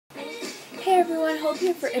everyone, Hope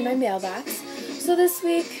here for In My Mailbox. So this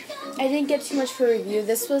week, I didn't get too much for a review.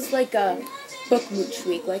 This was like a book mooch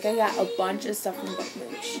week. Like I got a bunch of stuff from Book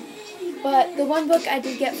Mooch. But the one book I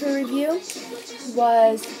did get for a review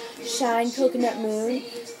was Shine Coconut Moon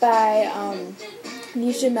by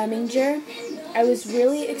Nisha Meminger. I was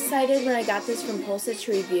really excited when I got this from Pulse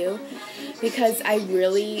to review because I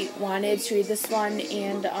really wanted to read this one,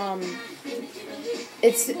 and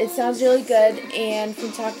it sounds really good. And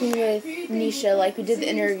from talking with Nisha, like we did the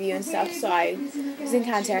interview and stuff, so I was in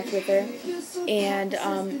contact with her, and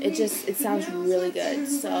it sounds really good.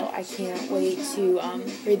 So I can't wait to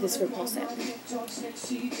read this for Pulse.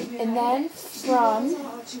 And then from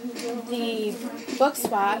the book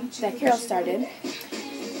spot that Carol started,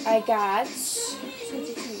 I got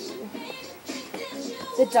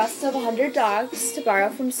The Dust of 100 Dogs to borrow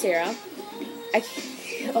from Sarah. I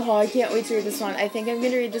can't wait to read this one. I think I'm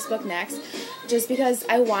going to read this book next, just because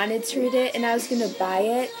I wanted to read it, and I was going to buy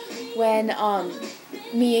it when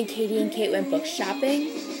me and Katie and Kate went book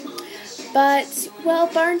shopping. But, well,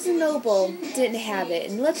 Barnes & Noble didn't have it,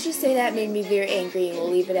 and let's just say that made me very angry, and we'll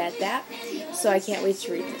leave it at that. So I can't wait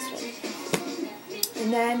to read this one.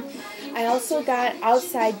 And then I also got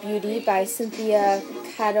Outside Beauty by Cynthia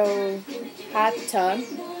Kadohata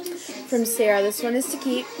from Sarah. This one is to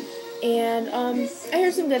keep. And I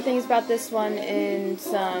heard some good things about this one and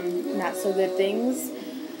some not so good things.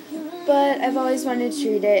 But I've always wanted to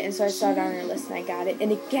read it, and so I saw it on her list and I got it.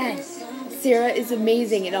 And again, Sarah is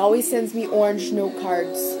amazing. It always sends me orange note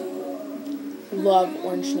cards. Love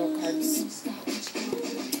orange note cards.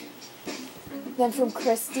 Then from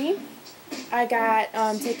Kristi, I got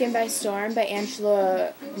Taken by Storm by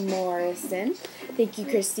Angela Morrison. Thank you,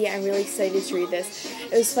 Kristi. I'm really excited to read this.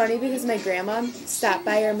 It was funny because my grandma stopped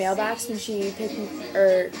by her mailbox when she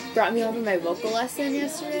brought me home from my vocal lesson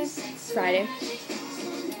yesterday, Friday.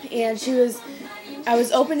 And I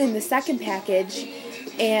was opening the second package,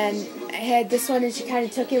 and I had this one, and she kind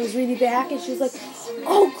of took it, was reading back, and she was like,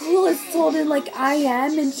 "Oh, cool, it's told in like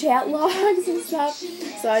IM and chat logs and stuff."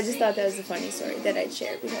 So I just thought that was a funny story that I'd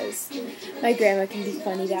share because my grandma can be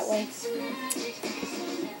funny that way.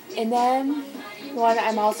 And then one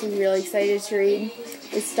I'm also really excited to read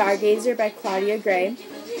is Stargazer by Claudia Gray.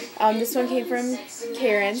 This one came from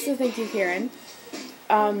Karen, so thank you, Karen.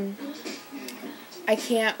 I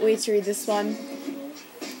can't wait to read this one.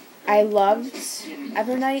 I loved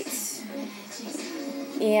Evernight,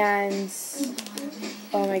 and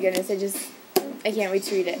oh my goodness, I can't wait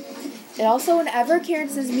to read it. And also, whenever Karen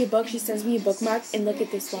sends me a book, she sends me a bookmark, and look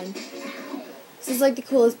at this one. This is like the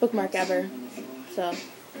coolest bookmark ever. So,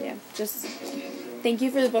 yeah, just thank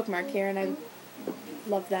you for the bookmark, Karen. I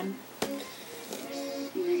love them.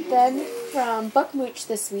 Then, from Book Mooch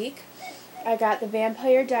this week, I got The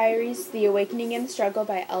Vampire Diaries, The Awakening and the Struggle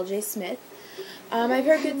by L.J. Smith. I've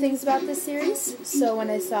heard good things about this series, so when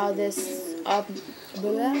I saw this up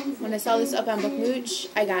on Book Mooch,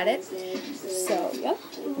 I got it. So, yep.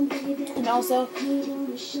 And also,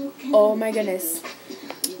 oh my goodness,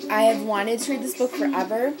 I have wanted to read this book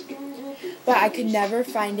forever, but I could never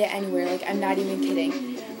find it anywhere. Like, I'm not even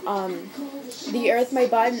kidding. The Earth, My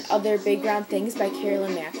Butt, and Other Big Round Things by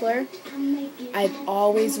Carolyn Mackler. I've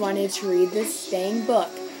always wanted to read this dang book,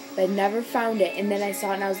 but never found it. And then I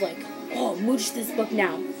saw it and I was like, oh, mooch this book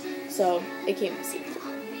now. So it came this week.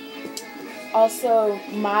 Also,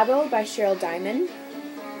 Model by Cheryl Diamond.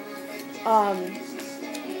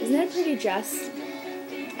 Isn't that a pretty dress?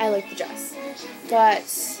 I like the dress. But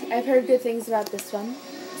I've heard good things about this one,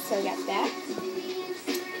 so I got that.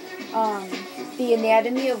 The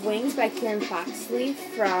Anatomy of Wings by Karen Foxley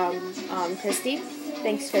from Kristi.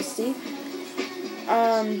 Thanks, Kristi.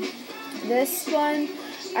 This one,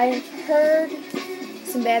 I've heard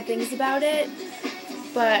some bad things about it,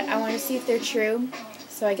 but I want to see if they're true,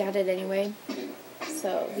 so I got it anyway.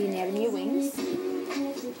 So, The Anatomy of Wings.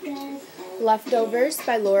 Leftovers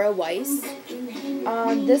by Laura Weiss.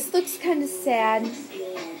 This looks kind of sad,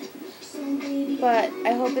 but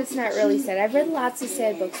I hope it's not really sad. I've read lots of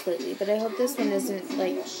sad books lately, but I hope this one isn't,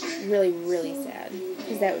 like, really, really sad,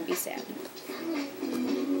 because that would be sad.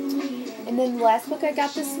 And then the last book I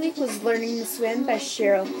got this week was Learning to Swim by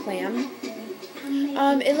Cheryl Clam.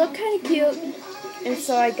 It looked kind of cute, and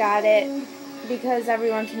so I got it, because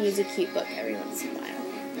everyone can use a cute book every once in a while.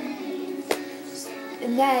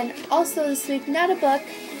 And then, also this week, not a book,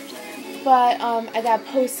 but I got a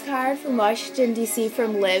postcard from Washington, D.C.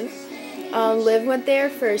 from Liv. Liv went there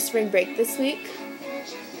for spring break this week,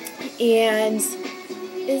 and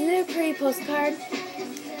isn't it a pretty postcard?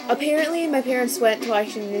 Apparently, my parents went to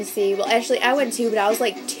Washington, D.C. Well, actually, I went too, but I was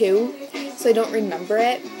like 2, so I don't remember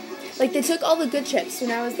it. Like, they took all the good trips when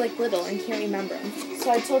I was, like, little and can't remember them. So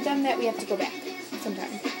I told them that we have to go back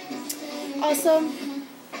sometime. Also,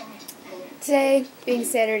 today, being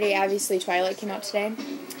Saturday, obviously Twilight came out today.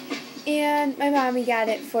 And my mommy got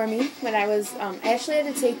it for me when I was, I actually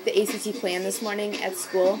had to take the ACT plan this morning at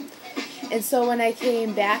school. And so when I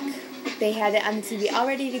came back, they had it on the TV all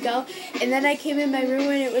ready to go. And then I came in my room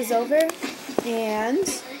when it was over.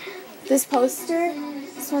 And this poster,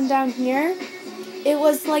 this one down here, it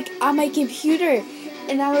was like on my computer.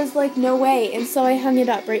 And I was like, no way. And so I hung it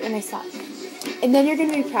up right when I saw it. And then you're going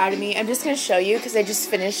to be proud of me. I'm just going to show you because I just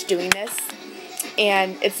finished doing this.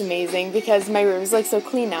 And it's amazing because my room's like so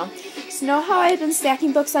clean now. So know how I had been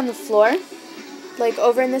stacking books on the floor? Like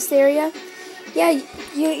over in this area? Yeah,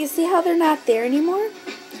 you see how they're not there anymore?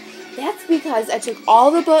 That's because I took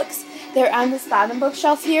all the books that are on this bottom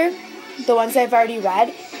bookshelf here, the ones I've already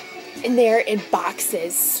read, and they're in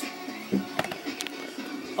boxes.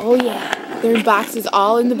 Oh yeah, they're in boxes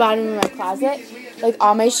all in the bottom of my closet. Like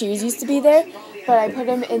all my shoes used to be there, but I put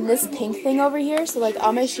them in this pink thing over here. So like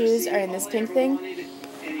all my shoes are in this pink thing,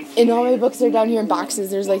 and all my books are down here in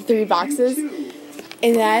boxes. There's like 3 boxes,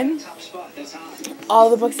 and then all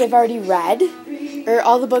the books I've already read, or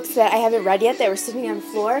all the books that I haven't read yet that were sitting on the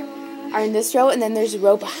floor, are in this row, and then there's a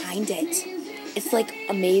row behind it. It's like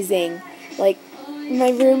amazing. Like my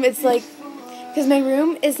room, it's like, because my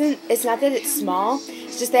room isn't, it's not that it's small,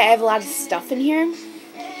 it's just that I have a lot of stuff in here.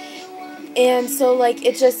 And so like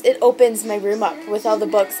it opens my room up with all the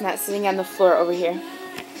books not sitting on the floor over here.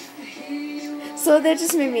 So that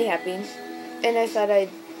just made me happy. And I thought I'd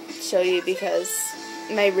show you because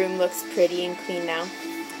my room looks pretty and clean now.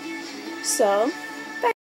 So